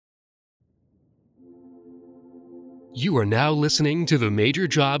You are now listening to the Major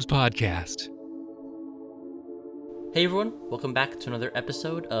Jobs Podcast. Hey everyone, welcome back to another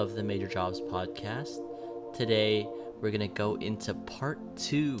episode of the Major Jobs Podcast. Today we're going to go into part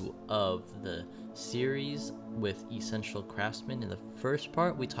 2 of the series with Essential Craftsman. In the first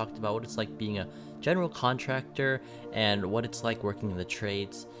part, we talked about what it's like being a general contractor and what it's like working in the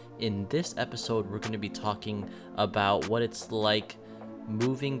trades. In this episode, we're going to be talking about what it's like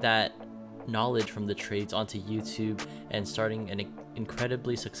moving that knowledge from the trades onto YouTube and starting an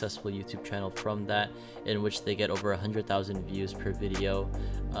incredibly successful YouTube channel from that, in which they get over 100,000 views per video.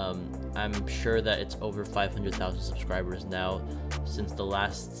 I'm sure that it's over 500,000 subscribers now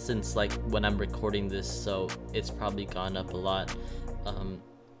since like when I'm recording this, so it's probably gone up a lot.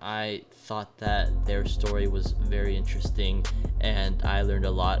 I thought that their story was very interesting, and I learned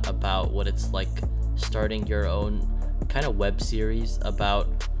a lot about what it's like starting your own kind of web series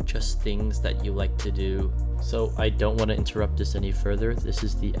about just things that you like to do. So I don't want to interrupt this any further. This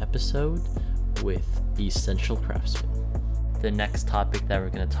is the episode with Essential Craftsman. The next topic that we're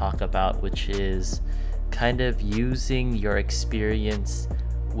going to talk about, which is kind of using your experience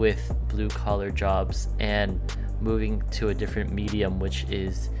with blue collar jobs and moving to a different medium, which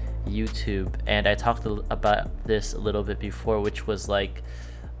is YouTube. And I talked about this a little bit before, which was like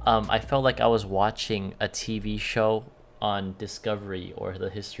I felt like I was watching a TV show on Discovery or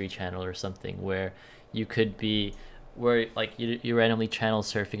the History Channel or something, where you could be where like you randomly channel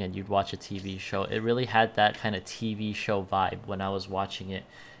surfing and you'd watch a TV show. It really had that kind of TV show vibe when I was watching it.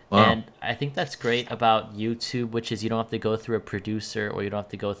 Wow. And I think that's great about YouTube, which is you don't have to go through a producer or you don't have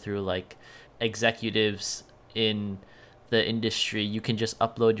to go through like executives in the industry. You can just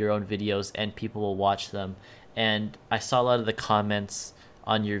upload your own videos and people will watch them. And I saw a lot of the comments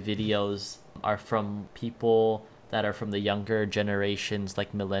on your videos are from people that are from the younger generations,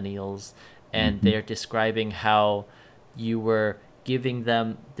 like millennials, and they're describing how you were giving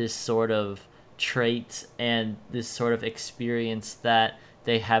them this sort of trait and this sort of experience that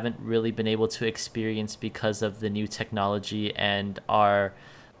they haven't really been able to experience because of the new technology and are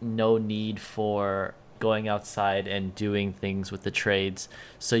no need for going outside and doing things with the trades.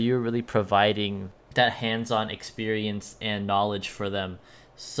 So you're really providing that hands-on experience and knowledge for them.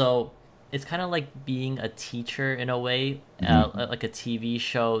 So it's kind of like being a teacher in a way, like a TV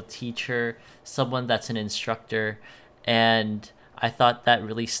show teacher, someone that's an instructor. And I thought that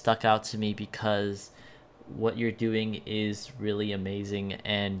really stuck out to me because what you're doing is really amazing,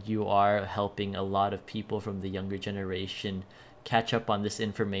 and you are helping a lot of people from the younger generation catch up on this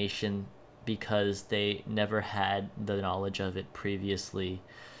information because they never had the knowledge of it previously.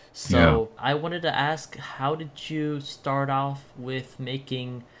 So yeah. I wanted to ask, how did you start off with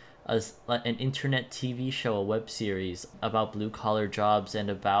making an internet TV show, a web series about blue collar jobs and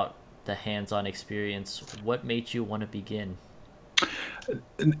about the hands-on experience? What made you want to begin?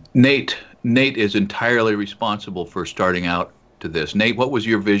 Nate is entirely responsible for starting out to this. Nate, what was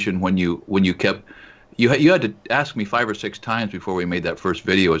your vision when you kept you had to ask me 5 or 6 times before we made that first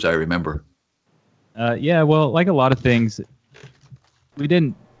video, as I remember. Yeah, well, like a lot of things, we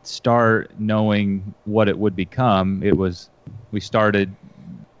didn't start knowing what it would become. We started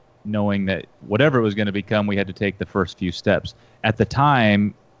knowing that whatever it was going to become, we had to take the first few steps. At the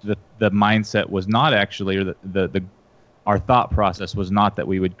time, the mindset was not actually, or our thought process was not that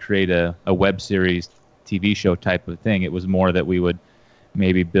we would create a web series TV show type of thing. It was more that we would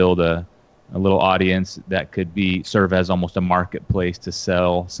maybe build a little audience that could serve as almost a marketplace to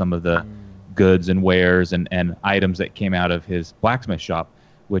sell some of the goods and wares and items that came out of his blacksmith shop,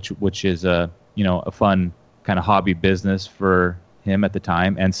 which is a fun kind of hobby business for him at the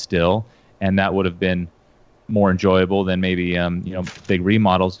time and still, and that would have been more enjoyable than maybe big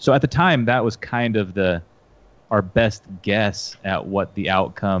remodels. So at the time, that was kind of our best guess at what the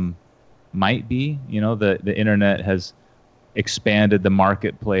outcome might be. The internet has expanded the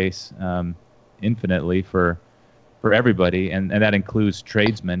marketplace infinitely for everybody, and that includes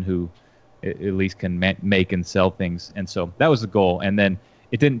tradesmen who at least can make and sell things. And so that was the goal. And then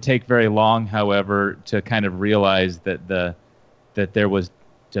it didn't take very long, however, to kind of realize that there was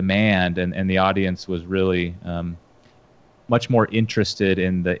demand and the audience was really much more interested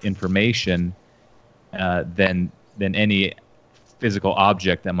in the information than any physical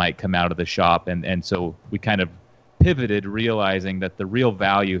object that might come out of the shop. And so we kind of pivoted, realizing that the real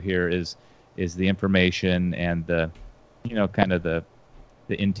value here is the information and the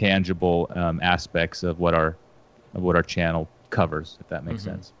intangible aspects of what our channel covers, if that makes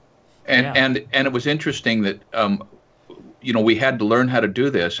sense. And it was interesting that we had to learn how to do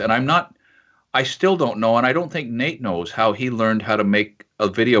this, and I still don't know, and I don't think Nate knows how he learned how to make a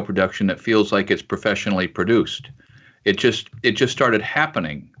video production that feels like it's professionally produced. It just started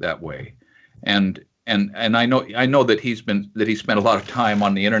happening that way, and I know that he spent a lot of time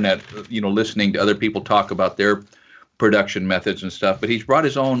on the internet, listening to other people talk about their production methods and stuff. But he's brought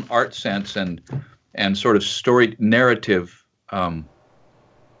his own art sense and sort of story narrative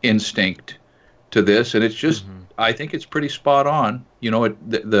instinct to this, and it's just I think it's pretty spot on.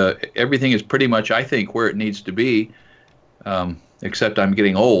 Everything is pretty much, I think, where it needs to be, except I'm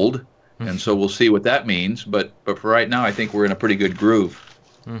getting old, and so we'll see what that means. But for right now, I think we're in a pretty good groove.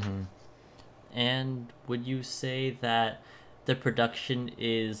 Mm-hmm. And would you say that the production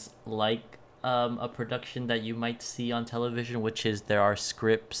is like a production that you might see on television, which is there are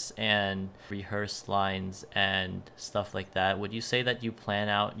scripts and rehearsed lines and stuff like that? Would you say that you plan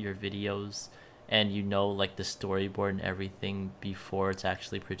out your videos and like the storyboard and everything before it's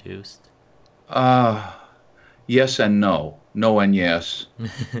actually produced? Yes and no. No and yes.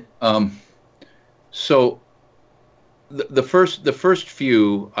 So the first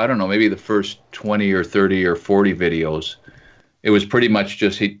few, I don't know, maybe the first 20 or 30 or 40 videos, it was pretty much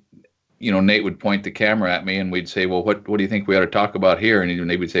just Nate would point the camera at me and we'd say, well, what do you think we ought to talk about here? And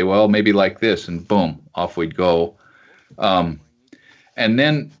Nate would say, well, maybe like this, and boom, off we'd go. And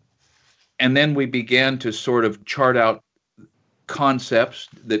then we began to sort of chart out concepts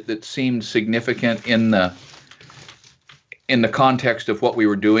that seemed significant in the context of what we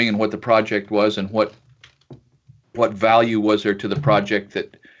were doing and what the project was, and what value was there to the project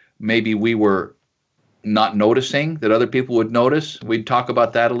that maybe we were not noticing that other people would notice. We'd talk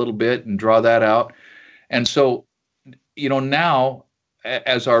about that a little bit and draw that out. And so, now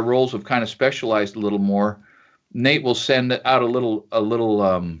as our roles have kind of specialized a little more, Nate will send out a little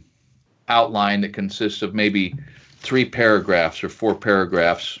outline that consists of maybe 3 paragraphs or 4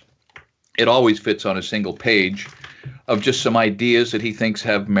 paragraphs. It always fits on a single page, of just some ideas that he thinks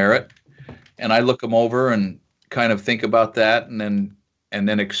have merit. And I look them over and kind of think about that, and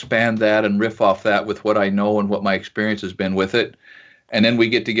then expand that and riff off that with what I know and what my experience has been with it. And then we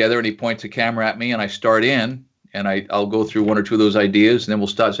get together and he points a camera at me and I start in, and I'll go through 1 or 2 of those ideas, and then we'll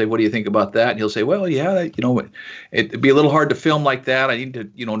start and say, what do you think about that? And he'll say, well, yeah, it'd be a little hard to film like that. I need to,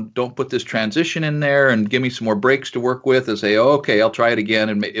 don't put this transition in there, and give me some more breaks to work with, and say, oh, okay, I'll try it again,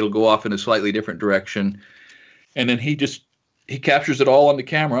 and it'll go off in a slightly different direction. And then he captures it all on the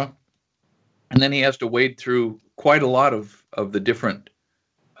camera, and then he has to wade through quite a lot of the different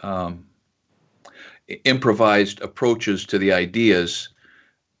improvised approaches to the ideas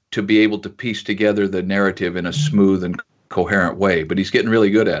to be able to piece together the narrative in a smooth and coherent way. But he's getting really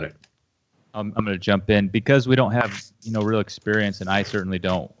good at it. I'm going to jump in because we don't have real experience, and I certainly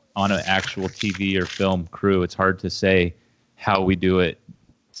don't, on an actual TV or film crew. It's hard to say how we do it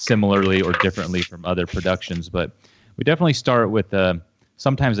similarly or differently from other productions, but we definitely start with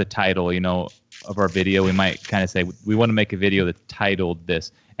sometimes a title of our video. We might kind of say we want to make a video that's titled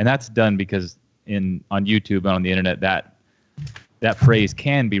this, and that's done because on YouTube and on the internet that phrase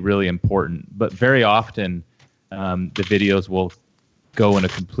can be really important, but very often the videos will go in a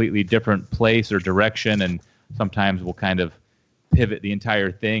completely different place or direction, and sometimes we'll kind of pivot the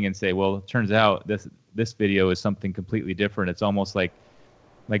entire thing and say, well, it turns out this video is something completely different. It's almost like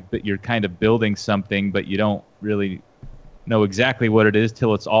you're kind of building something, but you don't really know exactly what it is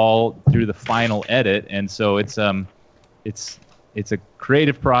till it's all through the final edit. And so it's a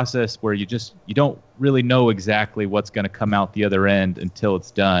creative process where you don't really know exactly what's going to come out the other end until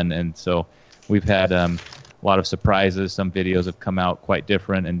it's done. And so we've had a lot of surprises. Some videos have come out quite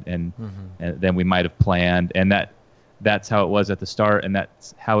different and than we might have planned, and that's how it was at the start, and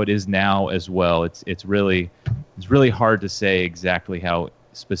that's how it is now as well. It's really hard to say exactly how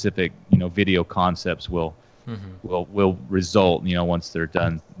specific video concepts will result once they're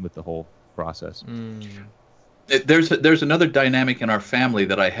done with the whole process. There's another dynamic in our family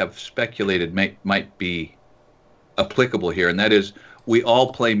that I have speculated might be applicable here, and that is we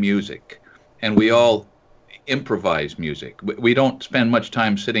all play music and we all improvise music. We don't spend much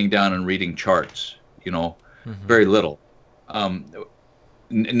time sitting down and reading charts, very little.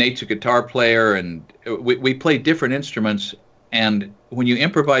 Nate's a guitar player, and we play different instruments. And when you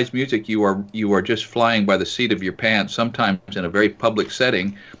improvise music, you are just flying by the seat of your pants, sometimes in a very public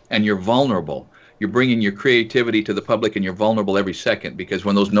setting, and you're vulnerable. You're bringing your creativity to the public, and you're vulnerable every second, because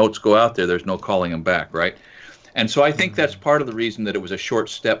when those notes go out there, there's no calling them back, right? And so I think that's part of the reason that it was a short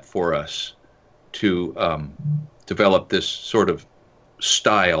step for us to develop this sort of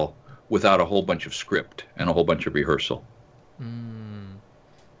style without a whole bunch of script and a whole bunch of rehearsal.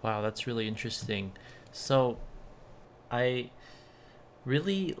 Wow, that's really interesting. So I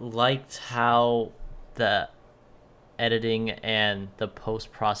really liked how the editing and the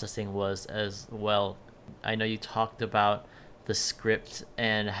post-processing was as well. I know you talked about the script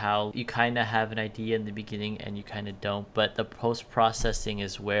and how you kind of have an idea in the beginning and you kind of don't, but the post-processing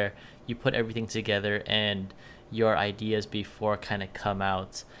is where you put everything together and your ideas before kind of come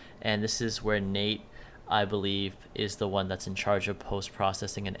out. And this is where Nate, I believe, is the one that's in charge of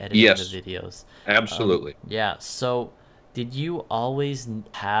post-processing and editing Yes. the videos. Absolutely. Yeah. So did you always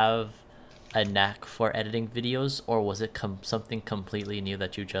have a knack for editing videos, or was it something completely new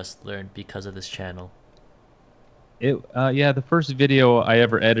that you just learned because of this channel? Yeah, the first video I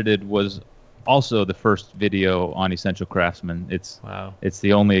ever edited was also the first video on Essential Craftsman. Wow. It's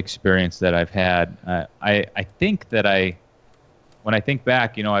the only experience that I've had. I think that when I think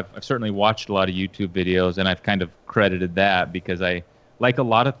back, I've certainly watched a lot of YouTube videos, and I've kind of credited that because I, like a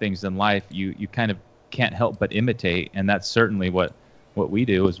lot of things in life, you kind of can't help but imitate, and that's certainly what we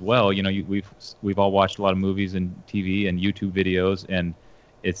do as well. We've all watched a lot of movies and TV and YouTube videos, and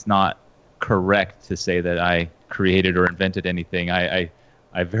it's not correct to say that I created or invented anything. I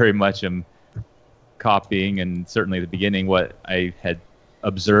very much am copying, and certainly at the beginning, what I had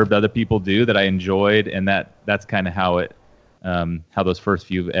observed other people do that I enjoyed, and that's kind of how those first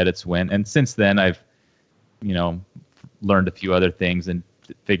few edits went. And since then, I've learned a few other things and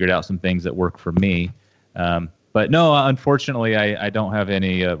figured out some things that work for me. But no, unfortunately, I don't have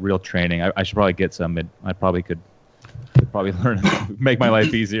any real training. I should probably get some. I probably could learn, make my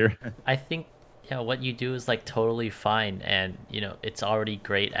life easier. I think what you do is like totally fine, and it's already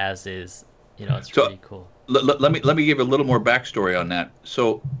great as is. It's pretty cool. Let me give you a little more backstory on that.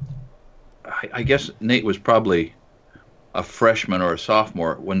 So, I guess Nate was probably a freshman or a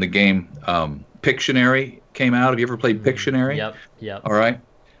sophomore when the game Pictionary came out. Have you ever played Pictionary? Yep. All right.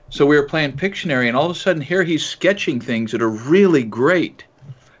 So we were playing Pictionary, and all of a sudden here he's sketching things that are really great,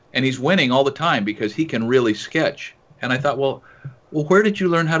 and he's winning all the time because he can really sketch. And I thought, well, where did you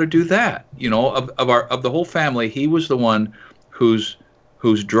learn how to do that? Of the whole family, he was the one whose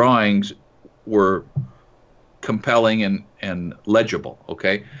drawings were compelling and legible.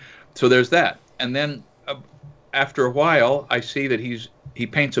 Okay, so there's that. And then after a while, I see that he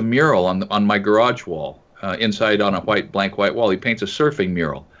paints a mural on my garage wall, inside on a blank white wall. He paints a surfing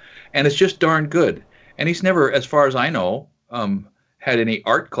mural, and it's just darn good. And he's never, as far as I know, had any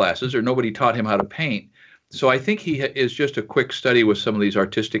art classes, or nobody taught him how to paint. So I think he is just a quick study with some of these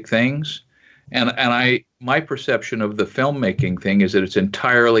artistic things. And my perception of the filmmaking thing is that it's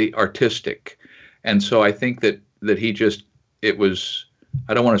entirely artistic. And so I think that it was,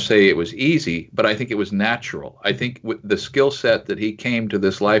 I don't want to say it was easy, but I think it was natural. I think with the skill set that he came to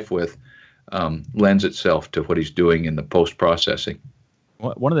this life with lends itself to what he's doing in the post-processing.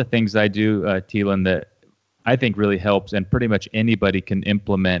 One of the things I do, Teelan, that I think really helps, and pretty much anybody can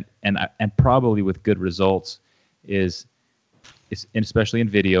implement, and probably with good results, is especially in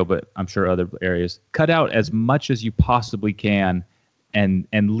video, but I'm sure other areas, cut out as much as you possibly can, and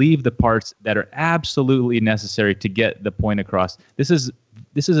leave the parts that are absolutely necessary to get the point across. This is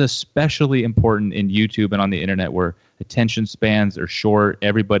especially important in YouTube and on the internet, where attention spans are short.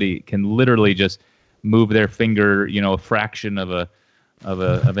 Everybody can literally just move their finger, a fraction of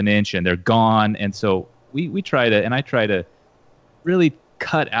an inch, and they're gone. And so we try to really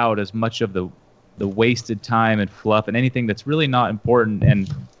cut out as much of the wasted time and fluff and anything that's really not important.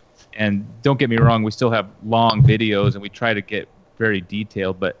 And don't get me wrong, we still have long videos and we try to get very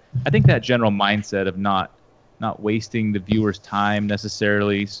detailed, but I think that general mindset of not wasting the viewer's time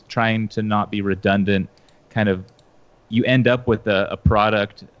necessarily, trying to not be redundant, kind of, you end up with a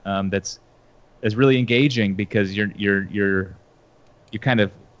product that's really engaging, because you're kind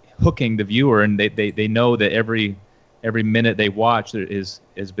of hooking the viewer, and they know that every minute they watch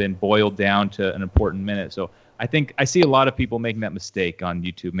has been boiled down to an important minute. So I think I see a lot of people making that mistake on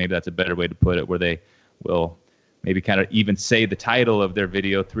YouTube. Maybe that's a better way to put it, where they will maybe kind of even say the title of their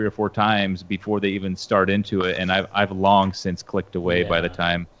video 3 or 4 times before they even start into it. And I've long since clicked away by the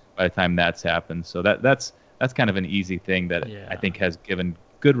time that's happened. So that's kind of an easy thing that I think has given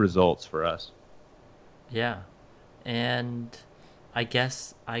good results for us. Yeah. And I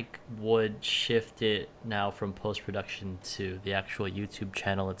guess I would shift it now from post-production to the actual YouTube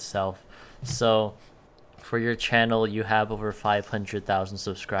channel itself. So for your channel, you have over 500,000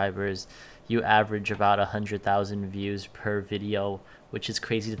 subscribers. You average about 100,000 views per video, which is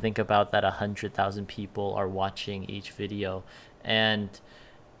crazy to think about, that 100,000 people are watching each video. And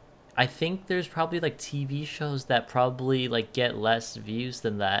I think there's probably like TV shows that probably like get less views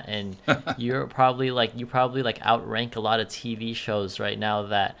than that, and you probably outrank a lot of TV shows right now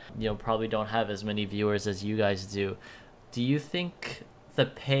that probably don't have as many viewers as you guys do. Do you think the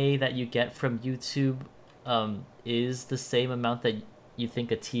pay that you get from YouTube is the same amount that you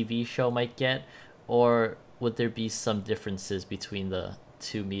think a TV show might get, or would there be some differences between the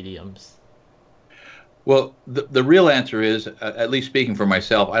two mediums? Well, the real answer is, at least speaking for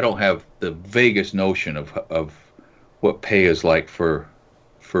myself, I don't have the vaguest notion of what pay is like for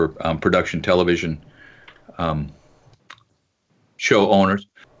production television show owners.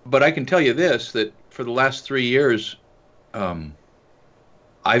 But I can tell you this, that for the last 3 years,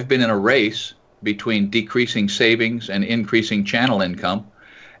 I've been in a race between decreasing savings and increasing channel income,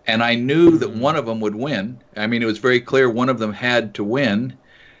 and I knew that one of them would win. I mean, it was very clear one of them had to win,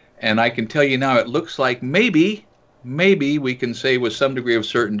 and I can tell you now it looks like maybe we can say with some degree of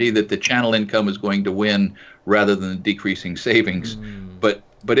certainty that the channel income is going to win rather than the decreasing savings. But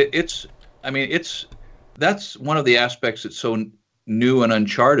that's one of the aspects that's so new and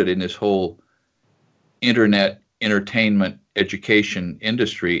uncharted in this whole internet entertainment education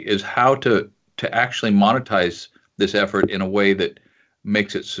industry, is how to actually monetize this effort in a way that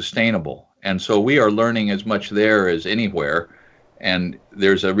makes it sustainable. And so we are learning as much there as anywhere, and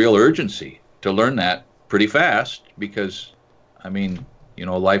there's a real urgency to learn that pretty fast because, I mean,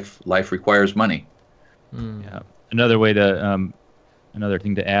 life requires money. Yeah. Another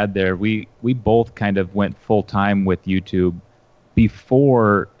thing to add there, we both kind of went full time with YouTube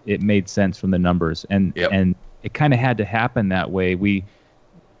before it made sense from the numbers, and it kind of had to happen that way. We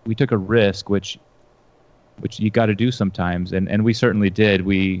took a risk, which you got to do sometimes, and we certainly did.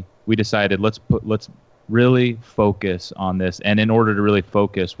 We decided let's really focus on this, and in order to really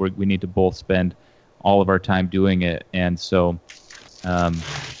focus, we need to both spend all of our time doing it. And so,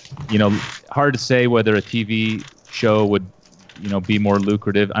 hard to say whether a TV show would be more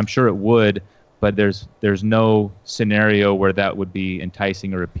lucrative. I'm sure it would, but there's no scenario where that would be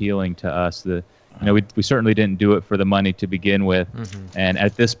enticing or appealing to us. We certainly didn't do it for the money to begin with, and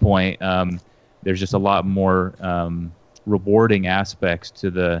at this point, there's just a lot more rewarding aspects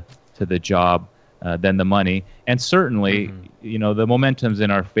to the job than the money. And certainly, the momentum's in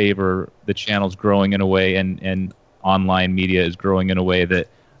our favor. The channel's growing in a way, and online media is growing in a way that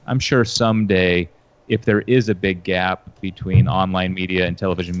I'm sure someday, if there is a big gap between online media and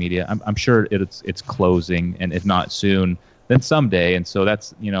television media, I'm sure it's closing, and if not soon, then someday. And so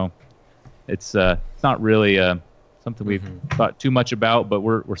that's it's not really something we've thought too much about, but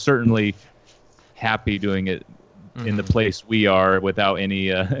we're certainly happy doing it in the place we are without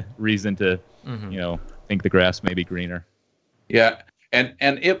any reason to think the grass may be greener. Yeah, and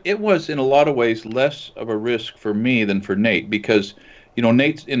it was in a lot of ways less of a risk for me than for Nate, because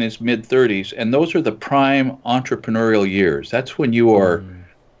Nate's in his mid-30s, and those are the prime entrepreneurial years. That's when you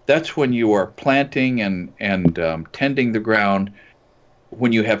are planting and tending the ground,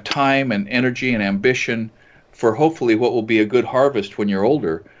 when you have time and energy and ambition for hopefully what will be a good harvest when you're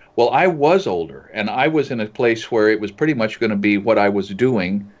older. Well, I was older, and I was in a place where it was pretty much going to be what I was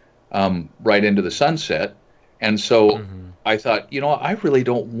doing right into the sunset. And so I thought, I really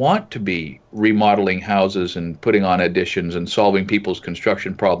don't want to be remodeling houses and putting on additions and solving people's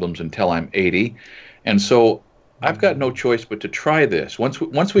construction problems until I'm 80. And so I've got no choice but to try this. Once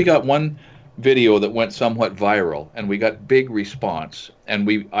we got one video that went somewhat viral, and we got big response, and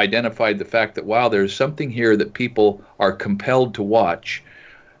we identified the fact that, wow, there's something here that people are compelled to watch,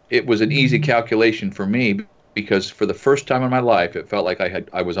 it was an easy calculation for me, because for the first time in my life, it felt like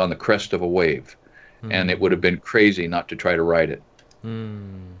I was on the crest of a wave, and it would have been crazy not to try to ride it.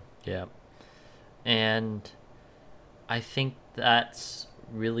 Yeah. And I think that's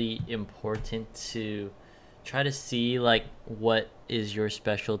really important to try to see what is your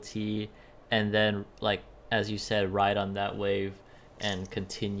specialty, and then as you said, ride on that wave and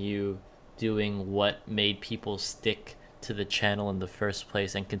continue doing what made people stick to the channel in the first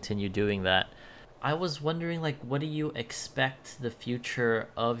place and continue doing that. I was wondering, what do you expect the future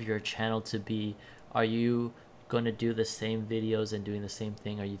of your channel to be? Are you going to do the same videos and doing the same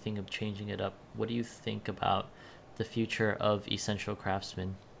thing? Are you thinking of changing it up? What do you think about the future of Essential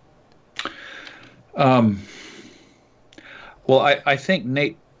Craftsman? Well, I think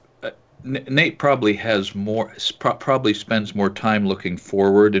Nate probably has more, probably spends more time looking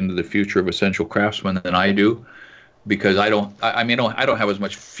forward into the future of Essential Craftsman than I do, because I don't have as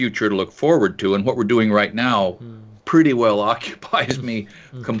much future to look forward to, and what we're doing right now pretty well occupies me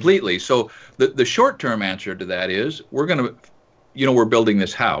completely. So the short-term answer to that is we're building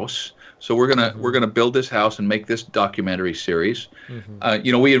this house. So we're gonna build this house and make this documentary series.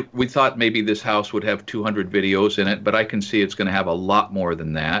 We thought maybe this house would have 200 videos in it, but I can see it's going to have a lot more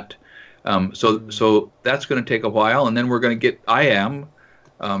than that. So that's going to take a while, and then we're going to get. I am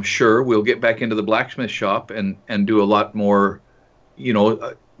sure we'll get back into the blacksmith shop and do a lot more,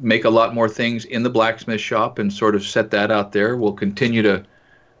 make a lot more things in the blacksmith shop and sort of set that out there. We'll continue to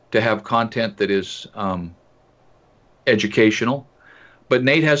to have content that is educational. But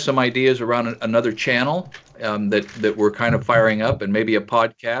Nate has some ideas around another channel that we're kind of firing up, and maybe a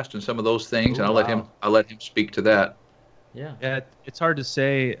podcast and some of those things. Ooh, and I'll let him speak to that. Yeah. It's hard to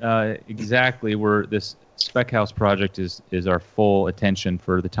say exactly where this Spec House project is our full attention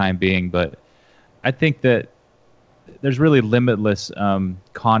for the time being, but I think that there's really limitless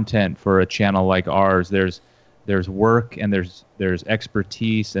content for a channel like ours. There's work, and there's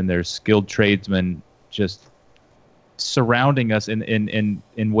expertise, and there's skilled tradesmen just surrounding us in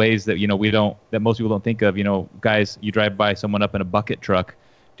ways that that most people don't think of. Guys, you drive by someone up in a bucket truck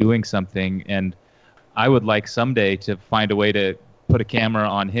doing something, and I would like someday to find a way to put a camera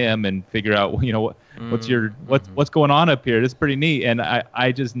on him and figure out what's going on up here. It's pretty neat, and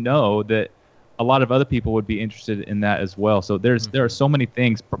I just know that a lot of other people would be interested in that as well. So there are so many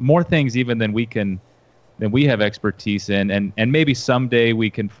things, more things even than we have expertise in, and maybe someday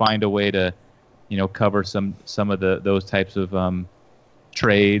we can find a way to cover some of those types of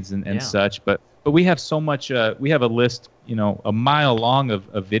trades and such. But we have so much. We have a list, a mile long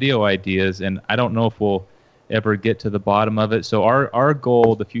of video ideas, and I don't know if we'll ever get to the bottom of it. So our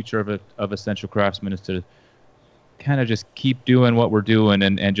goal, the future of Essential Craftsman, is to kind of just keep doing what we're doing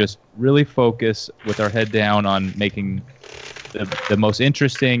and just really focus with our head down on making the most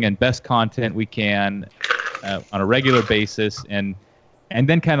interesting and best content we can on a regular basis, and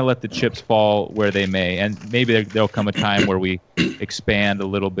then kind of let the chips fall where they may. And maybe there'll come a time where we expand a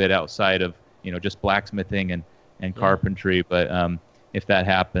little bit outside of just blacksmithing and carpentry. But if that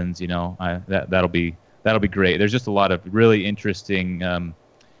happens, that'll be great. There's just a lot of really interesting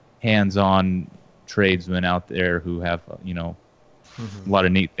hands-on tradesmen out there who have a lot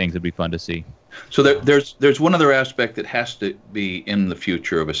of neat things that'd be fun to see. So there's one other aspect that has to be in the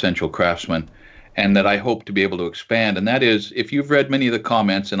future of Essential Craftsman, and that I hope to be able to expand, and that is, if you've read many of the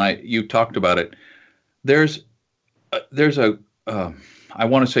comments, and you talked about it, there's a I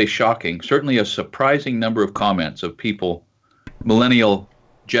want to say shocking, certainly a surprising number of comments of people, millennial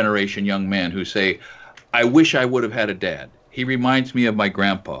generation young men, who say, I wish I would have had a dad. He reminds me of my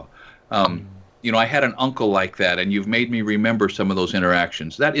grandpa. I had an uncle like that, and you've made me remember some of those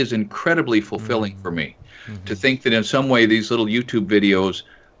interactions. That is incredibly fulfilling for me, to think that in some way these little YouTube videos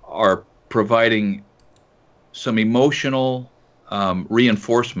are providing some emotional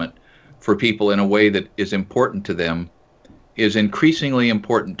reinforcement for people in a way that is important to them, is increasingly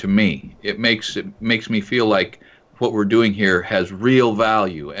important to me. It makes me feel like what we're doing here has real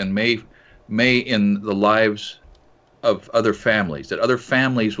value, and may in the lives of other families, that other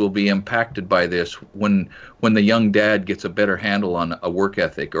families will be impacted by this when the young dad gets a better handle on a work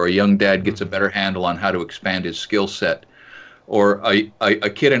ethic, or a young dad gets a better handle on how to expand his skill set, or a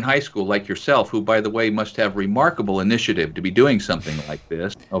kid in high school like yourself, who, by the way, must have remarkable initiative to be doing something like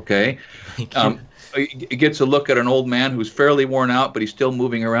this, okay? Gets a look at an old man who's fairly worn out, but he's still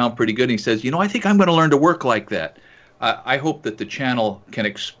moving around pretty good, and he says, I think I'm going to learn to work like that. I hope that the channel can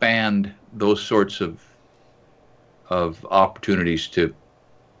expand those sorts of opportunities to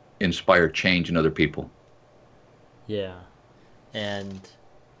inspire change in other people. Yeah, and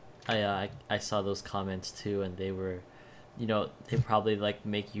I saw those comments too, and they were, they probably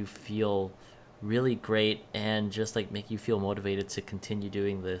make you feel really great, and just make you feel motivated to continue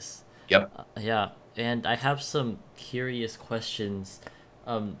doing this. Yep. Yeah, and I have some curious questions,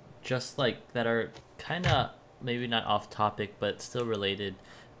 just that are kind of maybe not off topic, but still related.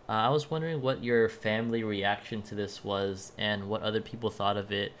 I was wondering what your family reaction to this was, and what other people thought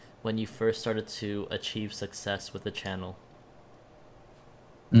of it when you first started to achieve success with the channel.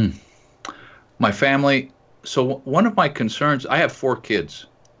 My family. So one of my concerns, I have 4 kids,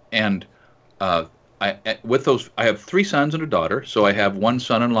 and I have 3 sons and a daughter. So I have 1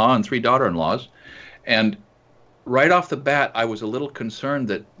 son-in-law and 3 daughter-in-laws, and right off the bat, I was a little concerned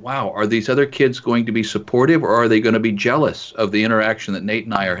that, wow, are these other kids going to be supportive, or are they going to be jealous of the interaction that Nate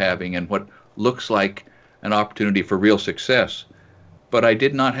and I are having and what looks like an opportunity for real success? But I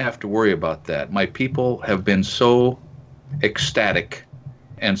did not have to worry about that. My people have been so ecstatic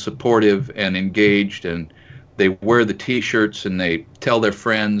and supportive and engaged, and they wear the T-shirts and they tell their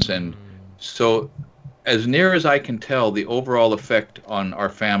friends. And so as near as I can tell, the overall effect on our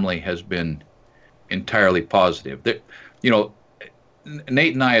family has been entirely positive.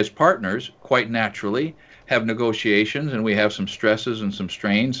 Nate and I, as partners, quite naturally have negotiations, and we have some stresses and some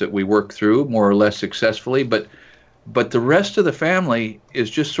strains that we work through more or less successfully, but the rest of the family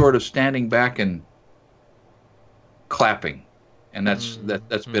is just sort of standing back and clapping, and that's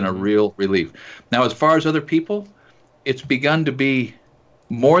been a real relief. Now, as far as other people, it's begun to be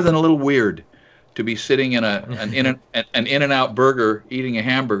more than a little weird to be sitting in an In-N-Out burger eating a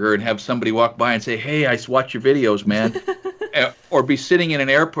hamburger and have somebody walk by and say, "Hey, I watch your videos, man," or be sitting in an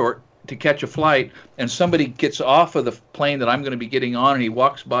airport to catch a flight and somebody gets off of the plane that I'm going to be getting on and he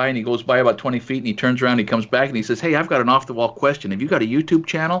walks by and he goes by about 20 feet and he turns around and he comes back and he says, "Hey, I've got an off-the-wall question. Have you got a YouTube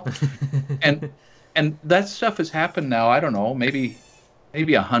channel?" and that stuff has happened now, I don't know, maybe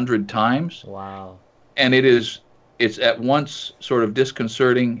 100 times. Wow. And it's at once sort of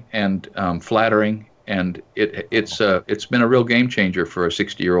disconcerting and flattering, and it's been a real game changer for a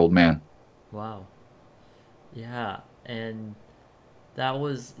 60-year-old man. Wow. Yeah, and that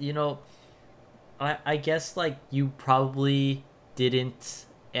was, I guess like you probably didn't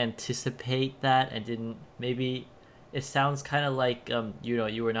anticipate that and didn't, maybe it sounds kind of like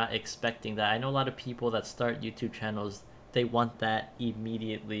you were not expecting that. I know a lot of people that start YouTube channels, they want that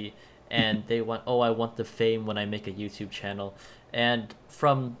immediately, and they want, I want the fame when I make a YouTube channel. And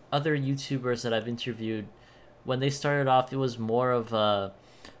from other YouTubers that I've interviewed, when they started off, it was more of a,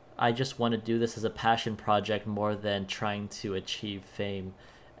 I just want to do this as a passion project more than trying to achieve fame.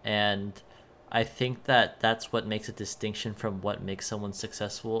 And I think that that's what makes a distinction from what makes someone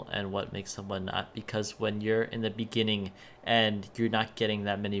successful and what makes someone not. Because when you're in the beginning and you're not getting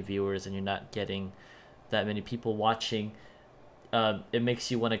that many viewers and you're not getting that many people watching, it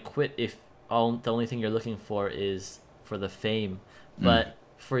makes you want to quit if the only thing you're looking for is for the fame. But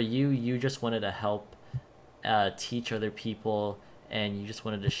for you just wanted to help teach other people, and you just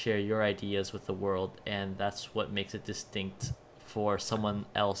wanted to share your ideas with the world, and that's what makes it distinct for someone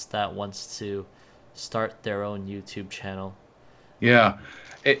else that wants to start their own YouTube channel. Yeah,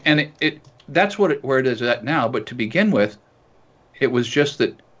 that's where it is at now. But to begin with, it was just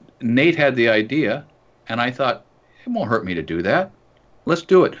that Nate had the idea, and I thought, it won't hurt me to do that. Let's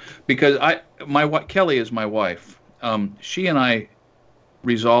do it. Because Kelly is my wife. She and I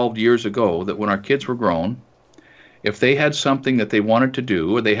resolved years ago that when our kids were grown, if they had something that they wanted to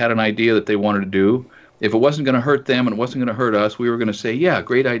do, or they had an idea that they wanted to do, if it wasn't going to hurt them and it wasn't going to hurt us, we were going to say, yeah,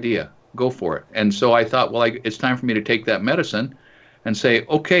 great idea, go for it. And so I thought, well, it's time for me to take that medicine and say,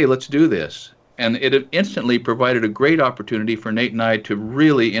 okay, let's do this. And it instantly provided a great opportunity for Nate and I to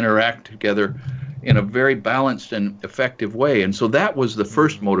really interact together in a very balanced and effective way. And so that was the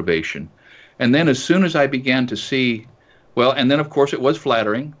first motivation. And then as soon as I began to see, well, and then of course it was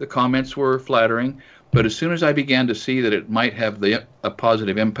flattering, the comments were flattering, but as soon as I began to see that it might have a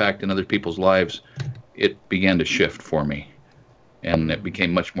positive impact in other people's lives, it began to shift for me, and it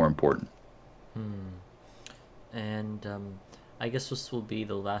became much more important. And I guess this will be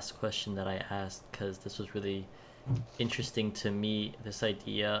the last question that I asked, because this was really interesting to me, this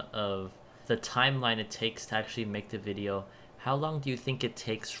idea of the timeline it takes to actually make the video. How long do you think it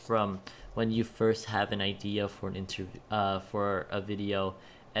takes from when you first have an idea for an interview, for a video,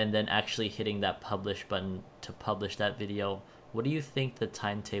 and then actually hitting that publish button to publish that video? What do you think the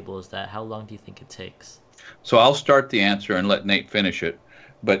timetable is that? How long do you think it takes? So I'll start the answer and let Nate finish it,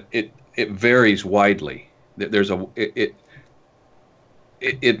 but it varies widely. It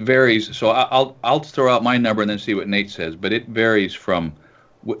varies. So I'll throw out my number and then see what Nate says, but it varies from,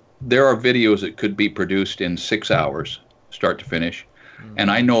 there are videos that could be produced in 6 hours, start to finish. And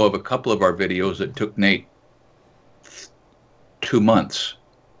I know of a couple of our videos that took Nate 2 months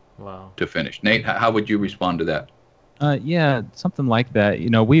to finish. Nate, how would you respond to that? Yeah, something like that.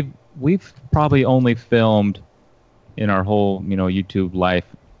 We've probably only filmed in our whole, YouTube life,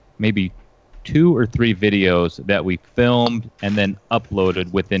 maybe 2 or 3 videos that we filmed and then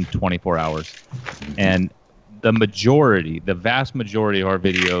uploaded within 24 hours. And the vast majority of our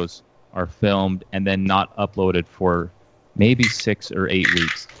videos are filmed and then not uploaded for maybe 6 or 8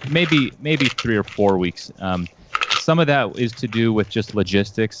 weeks, maybe 3 or 4 weeks. Some of that is to do with just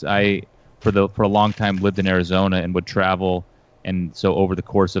logistics. I, for a long time, lived in Arizona and would travel, and so over the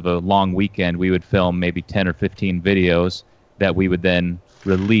course of a long weekend, we would film maybe 10 or 15 videos that we would then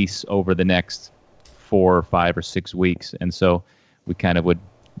release over the next 4 or 5 or 6 weeks. And so we kind of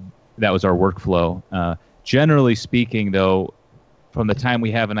that was our workflow. Generally speaking, though, from the time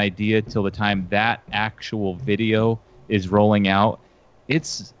we have an idea till the time that actual video is rolling out,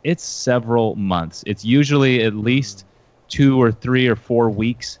 it's several months. It's usually at least 2 or 3 or 4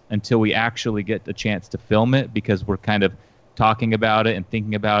 weeks until we actually get the chance to film it, because we're kind of talking about it and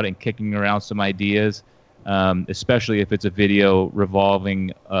thinking about it and kicking around some ideas, especially if it's a video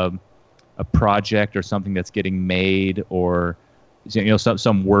revolving a project or something that's getting made, or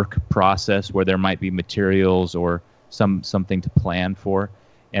some work process where there might be materials or something to plan for.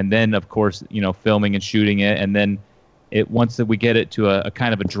 And then of course filming and shooting it, and then once that we get it to a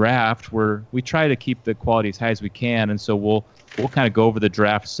kind of a draft, we try to keep the quality as high as we can, and so we'll kind of go over the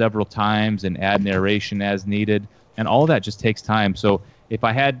draft several times and add narration as needed, and all that just takes time. So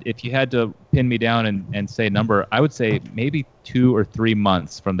if you had to pin me down and say a number, I would say maybe 2 or 3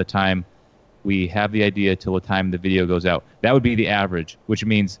 months from the time we have the idea till the time the video goes out. That would be the average, which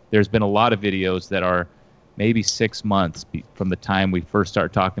means there's been a lot of videos that are maybe 6 months from the time we first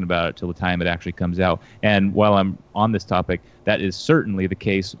start talking about it till the time it actually comes out. And while I'm on this topic, that is certainly the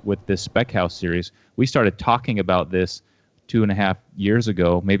case with this Spec House series. We started talking about this 2.5 years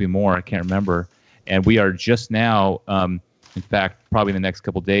ago, maybe more, I can't remember. And we are just now, in fact, probably in the next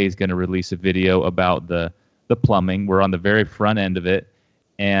couple days, going to release a video about the plumbing. We're on the very front end of it.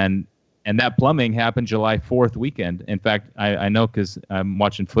 And that plumbing happened July 4th weekend. In fact, I know because I'm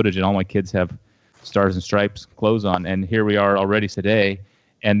watching footage and all my kids have Stars and Stripes clothes on. And here we are already today.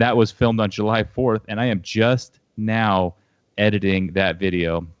 And that was filmed on July 4th. And I am just now editing that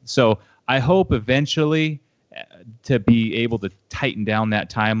video. So I hope eventually to be able to tighten down that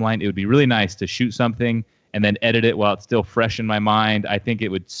timeline. It would be really nice to shoot something and then edit it while it's still fresh in my mind. I think it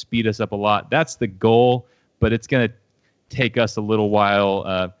would speed us up a lot. That's the goal, but it's going to take us a little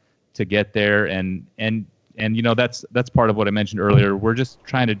while to get there. And that's part of what I mentioned earlier. We're just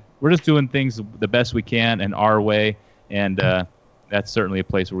doing things the best we can and our way. And that's certainly a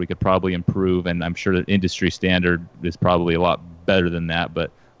place where we could probably improve. And I'm sure that industry standard is probably a lot better than that.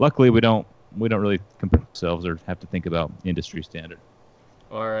 But luckily we don't really compare ourselves or have to think about industry standard.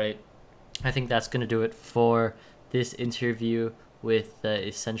 All right. I think that's going to do it for this interview with the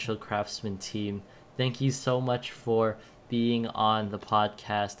Essential Craftsman team. Thank you so much for being on the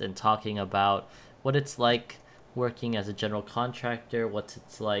podcast and talking about what it's like working as a general contractor, what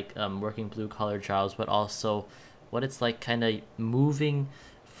it's like working blue-collar jobs, but also what it's like kind of moving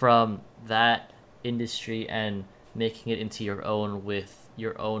from that industry and making it into your own with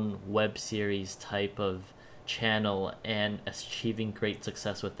your own web series type of channel and achieving great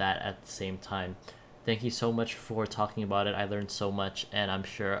success with that at the same time. Thank you so much for talking about it. I learned so much, and I'm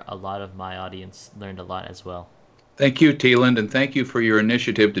sure a lot of my audience learned a lot as well. Thank you, Teeland, and thank you for your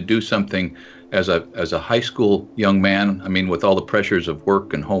initiative to do something as a high school young man. I mean, with all the pressures of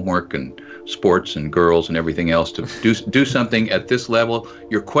work and homework and sports and girls and everything else, to do something at this level.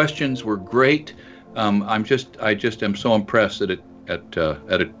 Your questions were great. I just am so impressed that at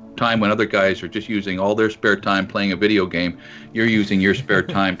a time when other guys are just using all their spare time playing a video game, you're using your spare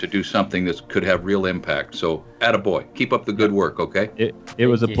time to do something that could have real impact. So, attaboy. Keep up the good work, okay? It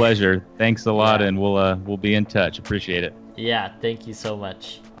was a pleasure. Thanks a lot, and we'll be in touch. Appreciate it. Yeah, thank you so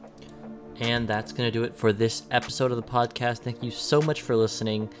much. And that's going to do it for this episode of the podcast. Thank you so much for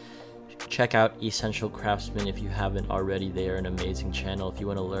listening. Check out Essential Craftsman if you haven't already. They are an amazing channel. If you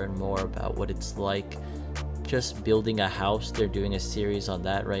want to learn more about what it's like just building a house, they're doing a series on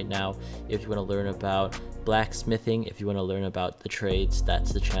that right now. If you want to learn about blacksmithing, if you want to learn about the trades,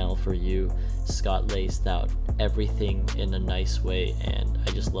 that's the channel for you. Scott lays out everything in a nice way, and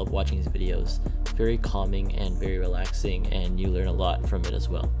I just love watching his videos. Very calming and very relaxing, and you learn a lot from it as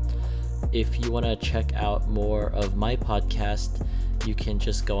well. If you want to check out more of my podcast, you can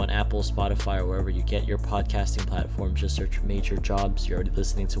just go on Apple, Spotify, or wherever you get your podcasting platform. Just search Major Jobs. You're already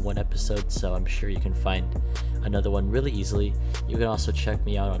listening to one episode, so I'm sure you can find another one really easily. You can also check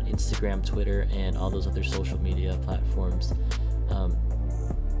me out on Instagram, Twitter, and all those other social media platforms.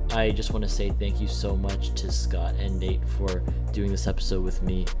 I just want to say thank you so much to Scott and Nate for doing this episode with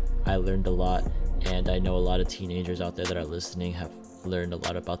me. I learned a lot, and I know a lot of teenagers out there that are listening have learned a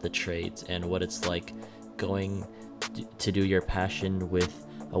lot about the trades and what it's like going to do your passion with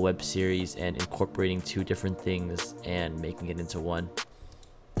a web series and incorporating two different things and making it into one.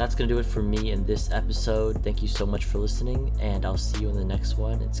 That's going to do it for me in this episode. Thank you so much for listening, and I'll see you in the next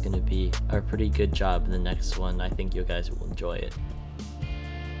one. It's going to be a pretty good job in the next one. I think you guys will enjoy it.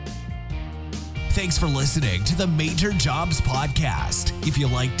 Thanks for listening to the Major Jobs Podcast. If you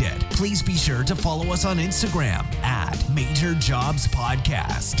liked it, please be sure to follow us on Instagram at Major Jobs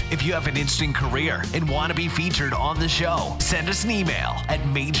Podcast. If you have an interesting career and want to be featured on the show, send us an email at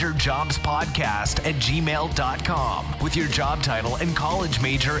majorjobspodcast@gmail.com with your job title and college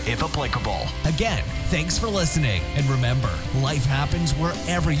major if applicable. Again, thanks for listening. And remember, life happens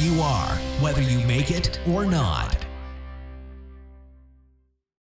wherever you are, whether you make it or not.